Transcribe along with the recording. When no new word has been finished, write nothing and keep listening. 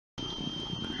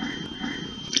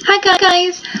Hi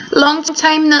guys, long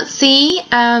time not see,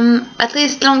 at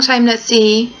least long time not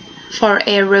see for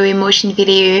a raw emotion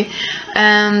video.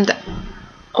 And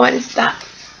what is that?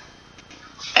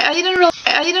 I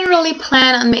didn't really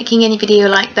plan on making any video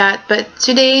like that, but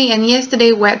today and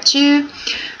yesterday were two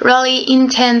really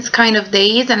intense kind of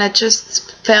days, and I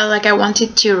just felt like I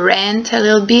wanted to rant a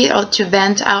little bit, or to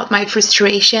vent out my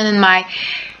frustration and my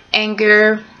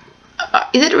anger.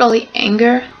 Is it really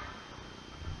anger?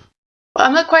 Well,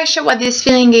 I'm not quite sure what this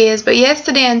feeling is, but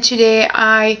yesterday and today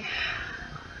I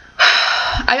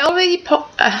already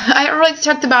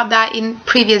talked about that in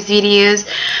previous videos,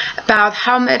 about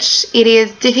how much it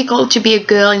is difficult to be a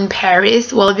girl in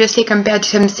Paris. Well, obviously compared to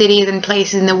some cities and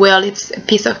places in the world, it's a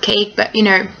piece of cake, but you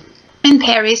know, in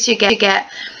Paris you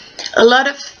get a lot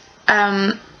of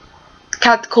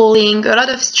catcalling, a lot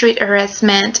of street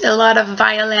harassment, a lot of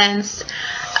violence.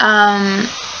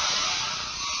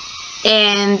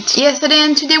 And yesterday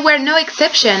and today were no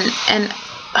exception, and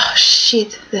oh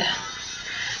shit,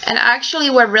 and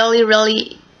actually were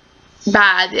really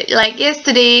bad. Like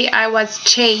yesterday I was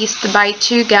chased by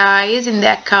two guys in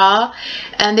their car,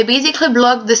 and they basically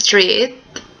blocked the street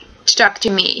to talk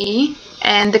to me,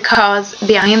 and the cars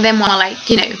behind them were like,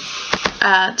 you know,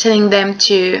 telling them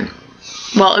to,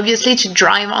 well, obviously to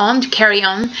drive on, to carry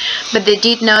on, but they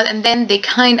did not. And then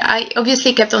I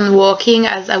obviously kept on walking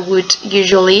as I would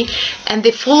usually, and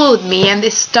they followed me and they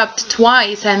stopped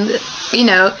twice and, you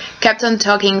know, kept on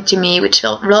talking to me, which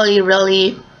felt really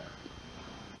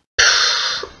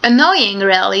annoying,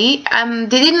 really.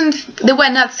 They were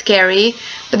not scary,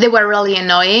 but they were really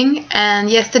annoying. And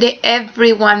yesterday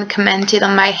everyone commented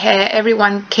on my hair,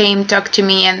 everyone came, talked to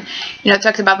me, and, you know,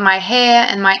 talked about my hair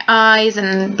and my eyes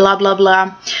and blah blah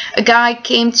blah. A guy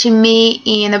came to me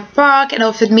in a park and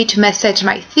offered me to massage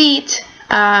my feet,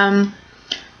 and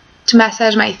you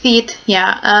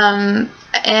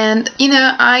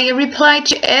know, I replied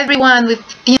to everyone with,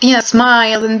 you know,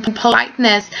 smiles and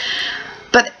politeness,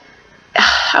 but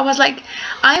I was like,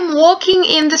 I'm walking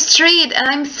in the street and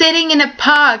I'm sitting in a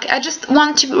park. I just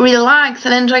want to relax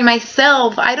and enjoy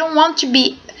myself. I don't want to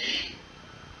be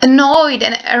annoyed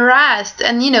and harassed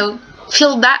and, you know,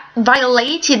 feel that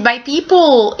violated by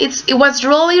people. It was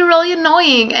really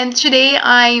annoying. And today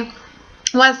I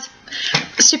was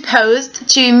supposed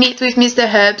to meet with Mr.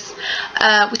 Herbs,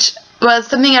 which was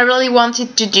something I really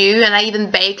wanted to do, and I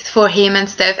even begged for him and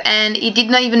stuff, and he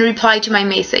did not even reply to my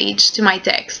message, to my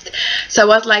text. So I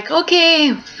was like,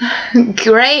 okay,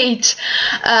 great.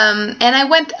 And I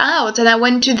went out and I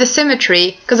went to the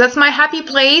cemetery, because that's my happy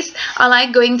place. I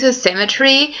like going to a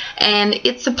cemetery, and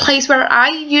it's a place where I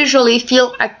usually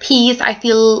feel at peace. I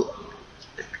feel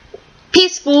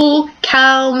peaceful,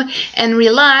 calm and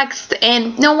relaxed,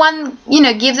 and no one, you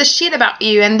know, gives a shit about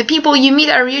you, and the people you meet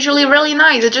are usually really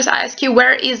nice. They just ask you,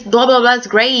 where is blah blah blah's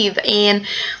grave, and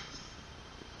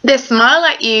they smile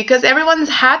at you because everyone's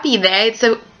happy there. It's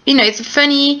a, you know, it's a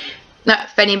funny, not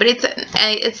funny, but it's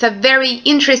a very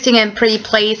interesting and pretty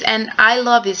place, and I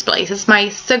love this place. It's my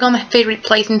second favorite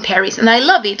place in Paris, and I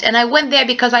love it. And I went there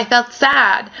because I felt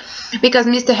sad, because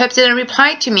Mr. Herbs didn't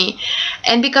reply to me,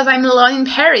 and because I'm alone in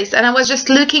Paris, and I was just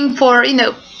looking for, you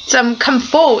know, some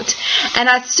comfort. And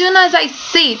as soon as I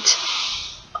sit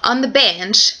on the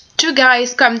bench, two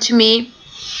guys come to me.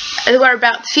 They were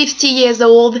about 50 years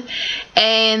old,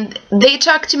 and they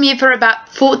talked to me for about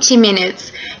 40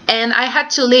 minutes, and I had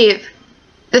to leave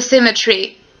the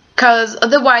cemetery because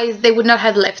otherwise they would not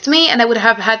have left me, and I would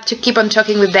have had to keep on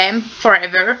talking with them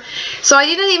forever. So I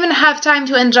didn't even have time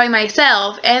to enjoy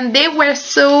myself, and they were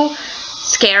so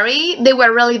scary. They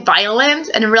were really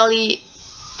violent and really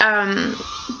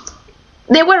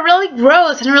they were really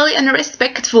gross and really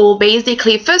unrespectful,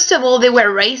 basically. First of all, they were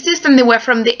racist, and they were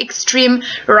from the extreme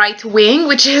right wing,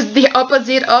 which is the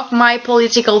opposite of my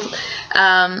political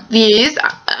views.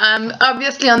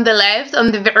 Obviously on the left,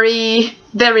 on the very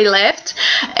left,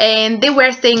 and they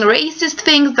were saying racist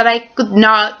things that I could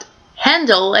not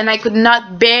handle, and I could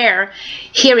not bear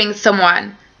hearing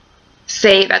someone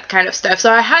say that kind of stuff.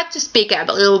 So I had to speak up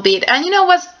a little bit, and, you know,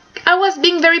 I was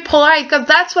being very polite because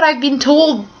that's what I've been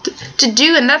told to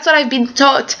do, and that's what I've been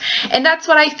taught, and that's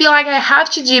what I feel like I have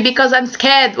to do, because I'm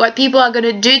scared what people are going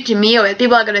to do to me, or what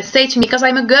people are going to say to me, because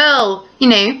I'm a girl, you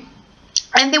know.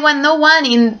 And there was no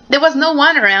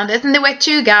one around us, and there were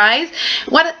two guys.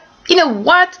 What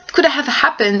could have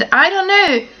happened? I don't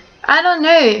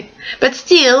know, but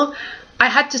still I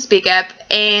had to speak up,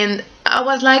 and I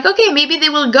was like, okay, maybe they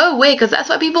will go away, because that's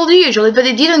what people do usually, but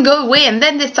they didn't go away. And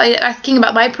then they started asking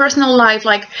about my personal life,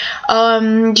 like,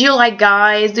 do you like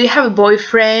guys? Do you have a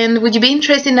boyfriend? Would you be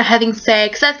interested in having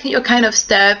sex? That kind of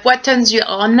stuff. What turns you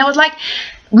on? And I was like,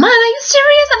 man, are you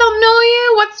serious? I don't know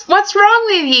you. What's wrong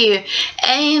with you?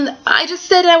 And I just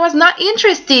said I was not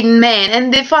interested in men,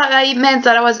 and they thought that it meant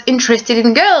that I was interested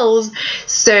in girls.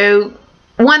 So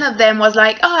one of them was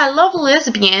like, oh, I love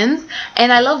lesbians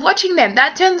and I love watching them.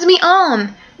 That turns me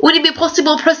on. Would it be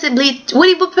possible,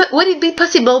 would it be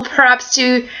possible perhaps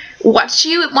to watch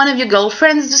you with one of your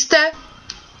girlfriends do stuff?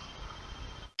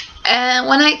 And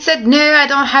when I said, no, I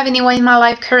don't have anyone in my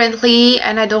life currently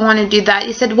and I don't want to do that,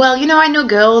 he said, well, you know, I know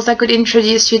girls, I could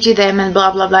introduce you to them and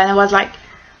blah, blah, blah. And I was like,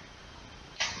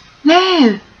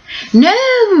 no,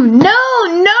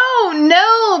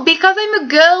 because I'm a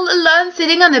girl alone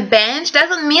sitting on a bench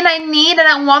doesn't mean I need and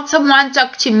I want someone to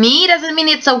talk to me. Doesn't mean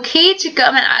it's okay to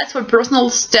come and ask for personal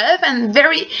stuff and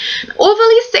very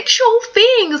overly sexual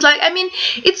things. Like, I mean,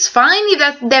 it's fine if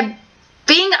that's their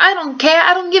thing. I don't care.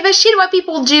 I don't give a shit what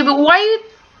people do. But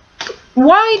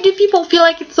why do people feel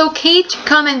like it's okay to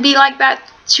come and be like that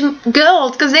to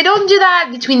girls? Because they don't do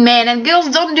that between men, and girls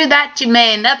don't do that to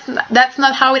men. That's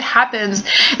not how it happens.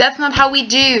 That's not how we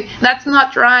do. That's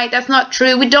not right. That's not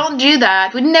true. We don't do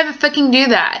that. We never fucking do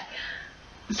that.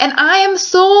 And I am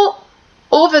so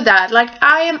over that. Like,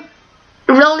 I am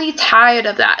really tired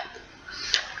of that.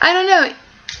 I don't know.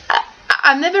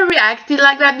 I've never reacted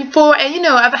like that before, and you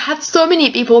know, I've had so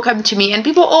many people come to me, and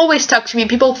people always talk to me.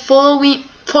 People follow me.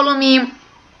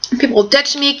 People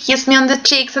touch me, kiss me on the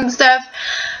cheeks and stuff.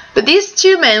 But these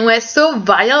two men were so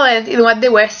violent in what they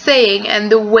were saying and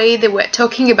the way they were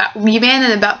talking about women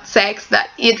and about sex that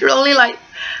it really, like,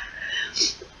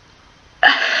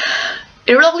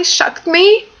 it really shocked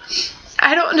me.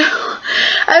 I don't know.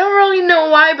 I don't really know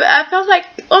why, but I felt like,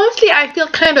 honestly, I feel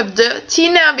kind of dirty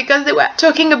now because they were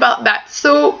talking about that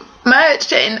so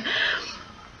much, and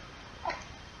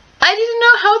I didn't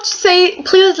know how to say,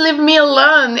 please leave me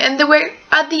alone. And they were,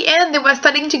 at the end, they were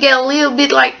starting to get a little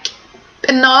bit, like,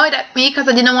 annoyed at me because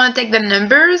I didn't want to take their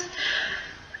numbers.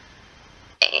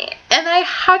 And I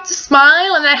had to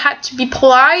smile and I had to be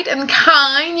polite and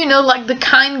kind, you know, like the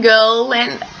kind girl.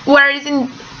 And whereas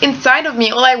inside of me,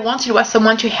 all I wanted was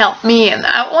someone to help me, and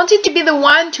I wanted to be the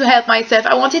one to help myself.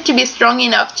 I wanted to be strong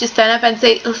enough to stand up and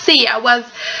say, see, I was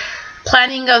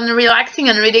planning on relaxing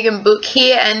and reading a book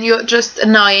here, and you're just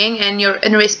annoying and you're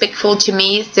unrespectful to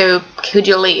me, so could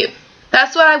you leave?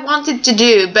 That's what I wanted to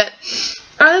do, but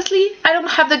honestly, I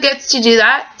don't have the guts to do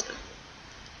that.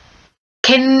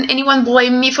 Can anyone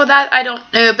blame me for that? I don't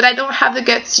know, but I don't have the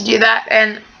guts to do that,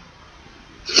 and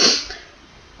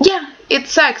yeah, it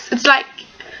sucks. It's like,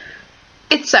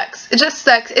 it sucks. It just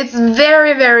sucks. It's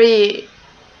very, very,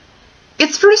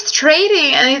 it's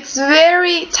frustrating and it's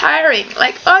very tiring.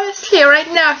 Like, honestly, right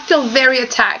now I feel very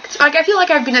attacked. Like, I feel like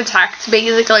I've been attacked,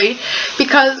 basically,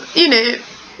 because, you know,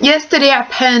 yesterday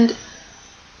happened,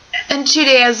 and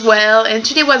today as well, and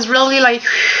today was really like,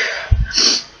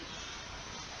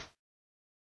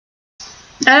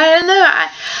 I don't know,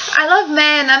 I love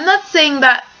men. I'm not saying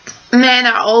that men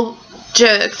are all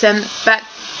jerks and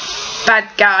bad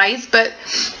guys, but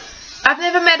I've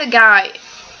never met a guy,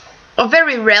 or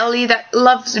very rarely, that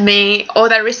loved me or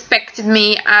that respected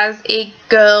me as a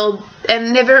girl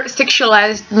and never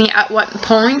sexualized me at one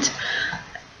point,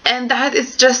 and that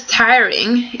is just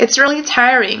tiring. It's really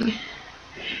tiring.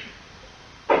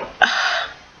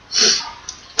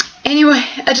 Anyway,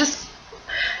 I just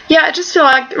feel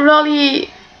like really,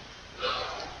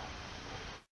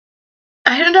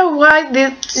 I don't know why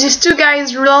these two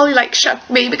guys really like shocked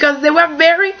me, because they were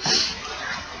very,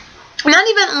 not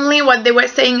even only what they were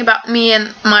saying about me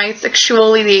and my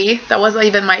sexuality, that wasn't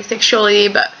even my sexuality,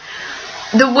 but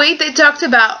the way they talked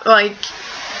about like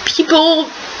people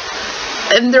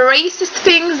and the racist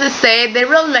things they said, they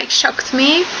really like shocked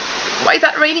me. Why is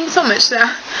that raining so much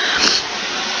now?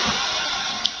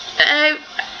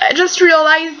 I just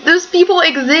realized those people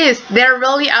exist. They're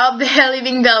really out there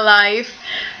living their life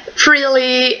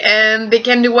freely, and they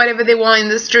can do whatever they want in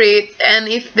the street. And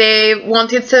if they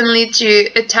wanted suddenly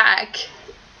to attack,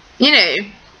 you know,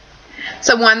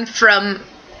 someone from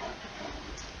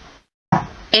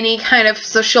any kind of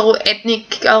social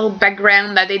ethnical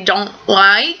background that they don't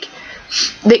like,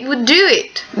 they would do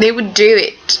it. They would do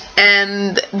it.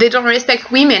 And they don't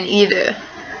respect women either.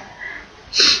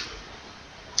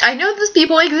 I know those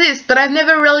people exist, but I've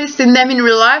never really seen them in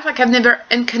real life. Like, I've never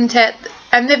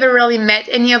really met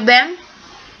any of them.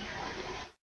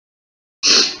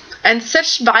 And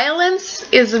such violence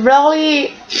is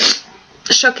really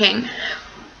shocking.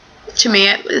 To me,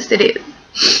 at least it is.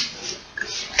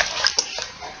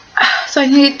 So I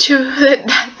need to let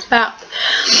that out.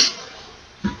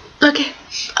 Okay,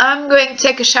 I'm going to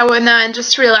take a shower now and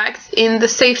just relax in the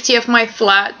safety of my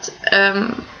flat.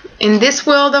 In this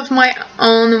world of my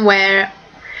own where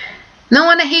no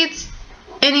one hates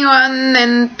anyone,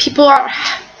 and people are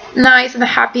nice and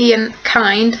happy and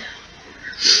kind.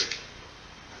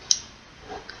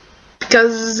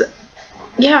 Because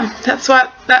yeah, that's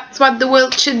what the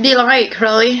world should be like,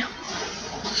 really.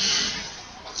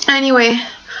 Anyway,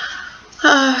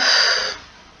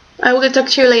 I will talk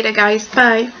to you later, guys.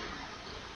 Bye.